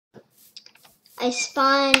I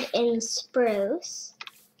spawned in spruce,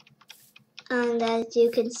 and as you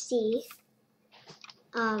can see,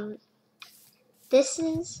 this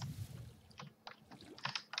is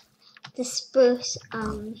the spruce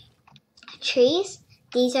trees.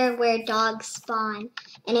 These are where dogs spawn,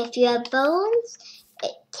 and if you have bones,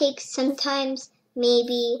 it takes sometimes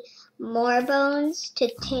maybe more bones to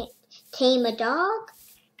tame a dog.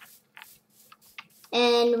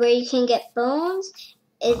 And where you can get bones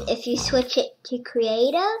is if you switch it to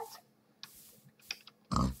creative,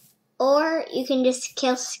 or you can just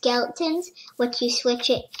kill skeletons once you switch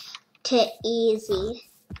it to easy.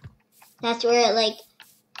 That's where like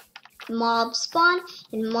mobs spawn,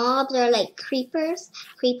 and mobs are like creepers.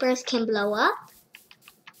 Creepers can blow up.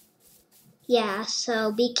 Yeah,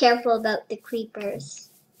 so be careful about the creepers.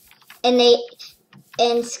 And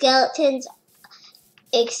skeletons,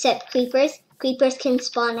 except creepers can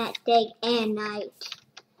spawn at day and night.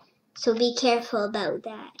 So be careful about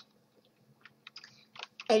that.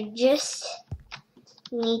 I just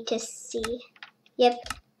need to see. Yep,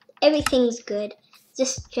 everything's good.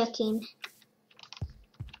 Just checking.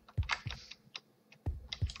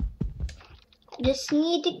 I just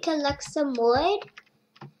need to collect some wood,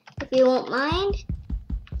 if you won't mind.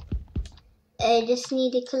 I just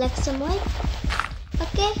need to collect some wood.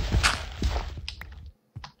 Okay?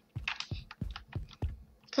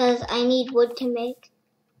 Because I need wood to make.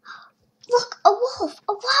 Look, a wolf!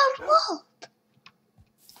 A wild wolf!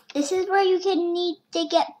 This is where you can need to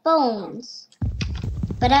get bones.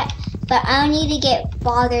 But I don't need to get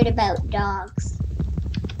bothered about dogs.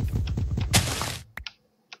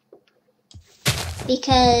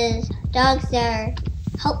 Because dogs are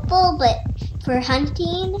helpful but for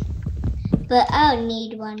hunting, but I don't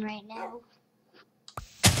need one right now.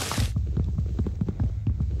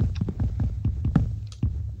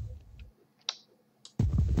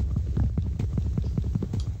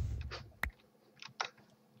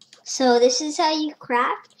 So this is how you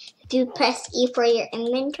craft. If you press E for your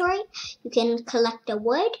inventory, you can collect the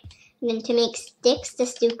wood. And then to make sticks,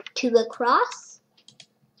 just do 2 across.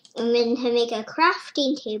 And then to make a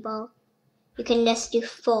crafting table, you can just do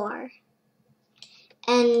 4.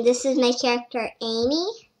 And this is my character,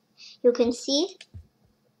 Amy. You can see.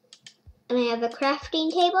 And I have a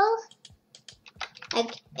crafting table.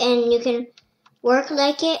 And you can work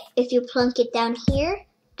like it if you plunk it down here.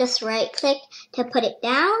 Just right click to put it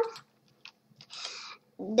down.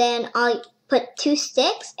 Then I'll put 2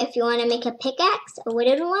 sticks if you want to make a pickaxe, a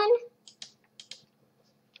wooden one.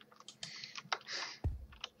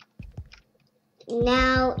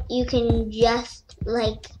 Now you can just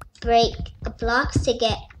like break blocks to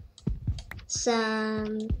get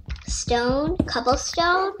some stone,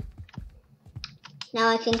 cobblestone. Now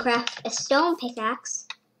I can craft a stone pickaxe.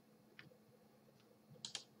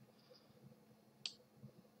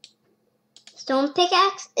 Stone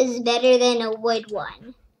pickaxe is better than a wood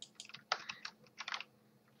one.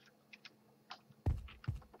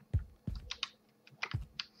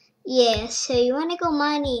 Yeah, so you want to go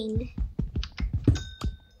mining.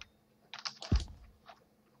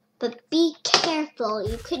 But be careful,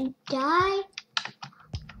 you could die.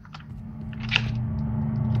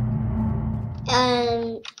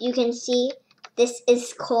 And you can see this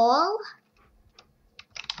is coal.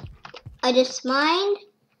 I just mined.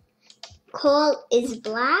 Coal is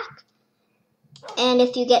black, and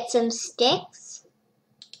if you get some sticks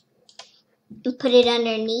and put it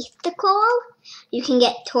underneath the coal, you can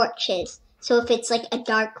get torches. So if it's like a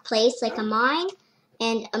dark place, like a mine,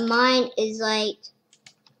 and a mine is like,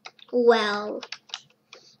 well,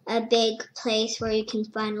 a big place where you can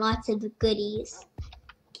find lots of goodies,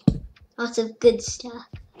 lots of good stuff.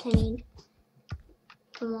 I mean,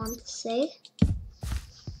 I want to say.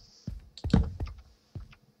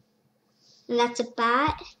 And that's a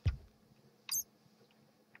bat.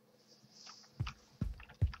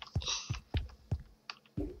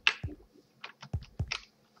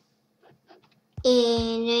 And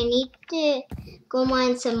I need to go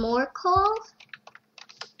mine some more coal.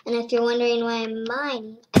 And if you're wondering why I'm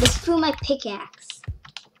mining, I just threw my pickaxe.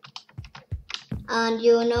 And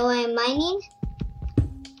you know why I'm mining?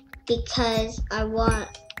 Because I want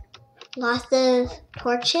lots of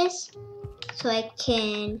torches so I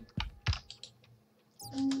can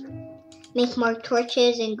make more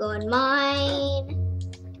torches and go and mine.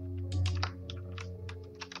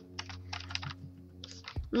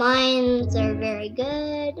 Mines are very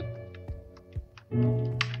good.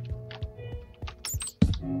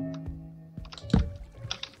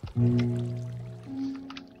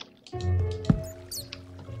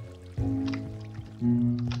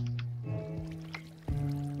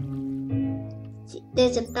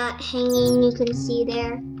 There's a bat hanging, you can see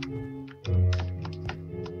there.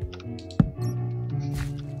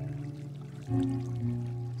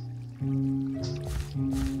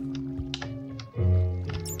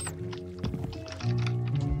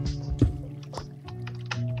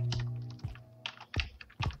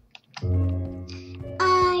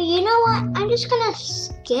 You know what? I'm just gonna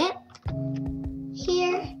skip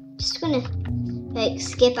here. Just gonna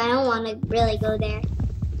skip. I don't want to really go there.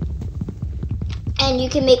 And you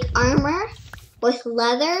can make armor with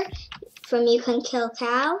leather from You Can Kill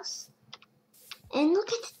Cows. And look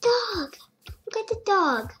at the dog. Look at the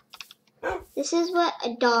dog. This is what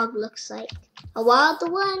a dog looks like. A wild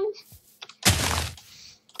one.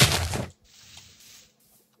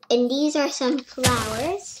 And these are some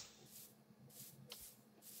flowers.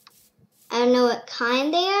 I don't know what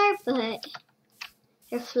kind they are, but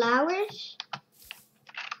they're flowers.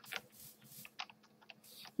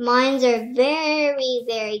 Mines are very,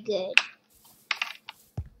 very good.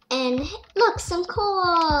 And look, some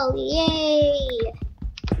coal! Yay!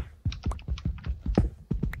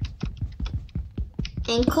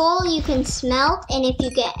 And coal you can smelt, and if you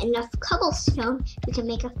get enough cobblestone, you can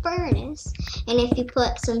make a furnace. And if you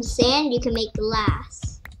put some sand, you can make glass.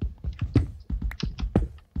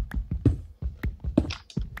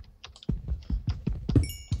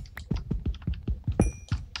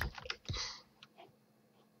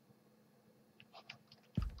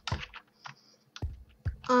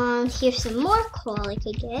 Here's some more coal I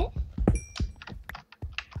could get.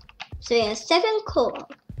 So yeah, 7 coal.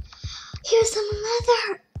 Here's some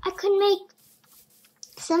leather. I could make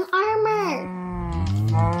some armor.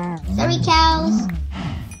 Sorry, cows.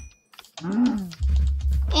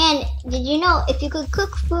 And did you know if you could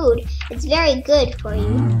cook food, it's very good for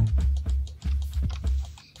you.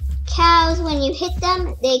 Cows, when you hit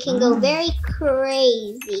them, they can go very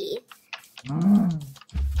crazy.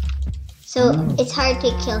 So it's hard to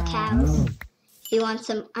kill cows if you want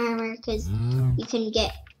some armor, because you can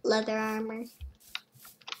get leather armor.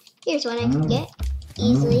 Here's one I can get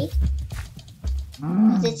easily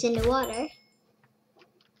because it's in the water.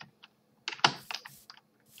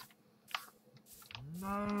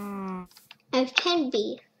 I have 10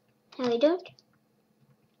 beef. Now I don't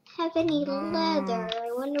have any leather.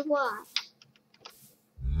 I wonder why.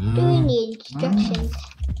 Do I need instructions?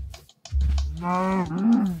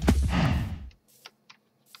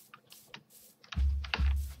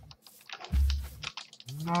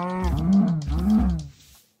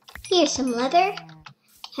 Here's some leather.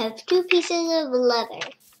 Have 2 pieces of leather.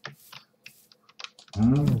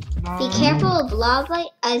 Be careful of lava,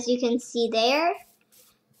 as you can see there,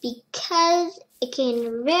 because it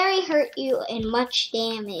can very hurt you and much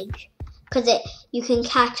damage. Because you can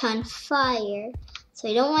catch on fire. So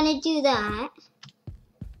you don't want to do that.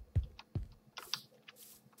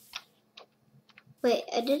 Wait,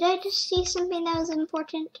 did I just see something that was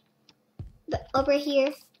important? But over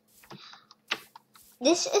here.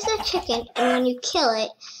 This is a chicken, and when you kill it,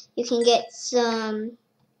 you can get some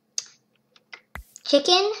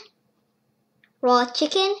chicken, raw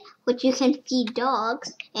chicken, which you can feed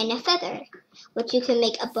dogs, and a feather, which you can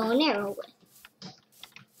make a bow and arrow with.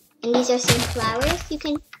 And these are some flowers you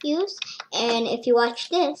can use, and if you watch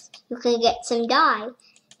this, you can get some dye,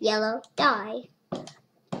 yellow dye,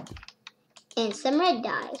 and some red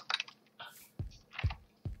dye.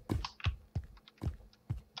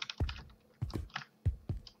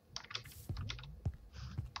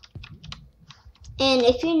 And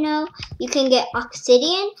if you know, you can get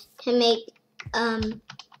obsidian to make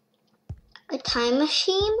a time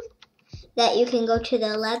machine that you can go to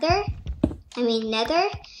the nether.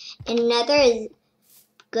 And nether is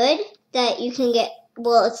good that you can get,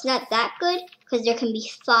 well, it's not that good because there can be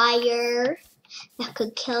fire that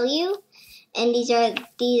could kill you. And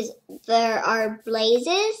there are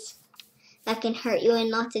blazes that can hurt you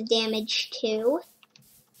and lots of damage too.